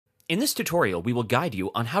In this tutorial, we will guide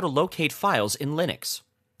you on how to locate files in Linux.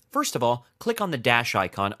 First of all, click on the dash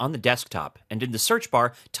icon on the desktop, and in the search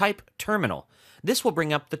bar, type Terminal. This will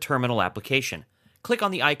bring up the terminal application. Click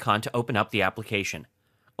on the icon to open up the application.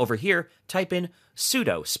 Over here, type in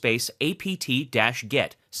sudo space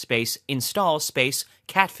apt-get space install space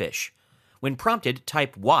Catfish. When prompted,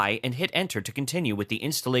 type Y and hit enter to continue with the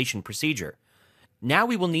installation procedure. Now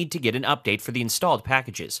we will need to get an update for the installed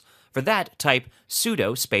packages. For that, type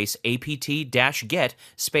sudo space apt-get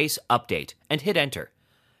space update and hit enter.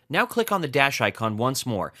 Now click on the dash icon once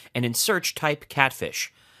more and in search type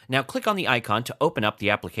Catfish. Now click on the icon to open up the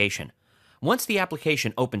application. Once the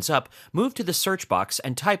application opens up, move to the search box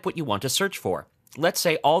and type what you want to search for. Let's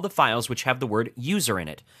say all the files which have the word user in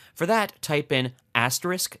it. For that, type in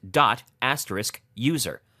 ***user.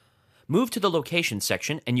 Move to the location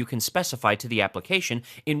section and you can specify to the application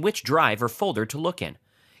in which drive or folder to look in.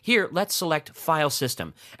 Here, let's select File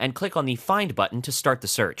System and click on the Find button to start the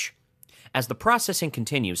search. As the processing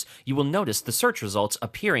continues, you will notice the search results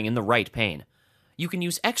appearing in the right pane. You can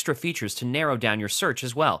use extra features to narrow down your search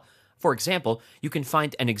as well. For example, you can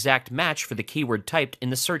find an exact match for the keyword typed in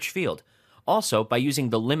the search field. Also, by using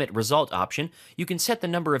the Limit Result option, you can set the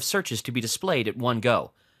number of searches to be displayed at one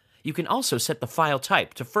go. You can also set the file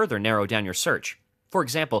type to further narrow down your search. For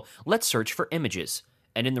example, let's search for images.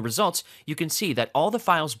 And in the results, you can see that all the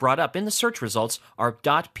files brought up in the search results are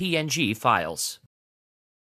 .png files.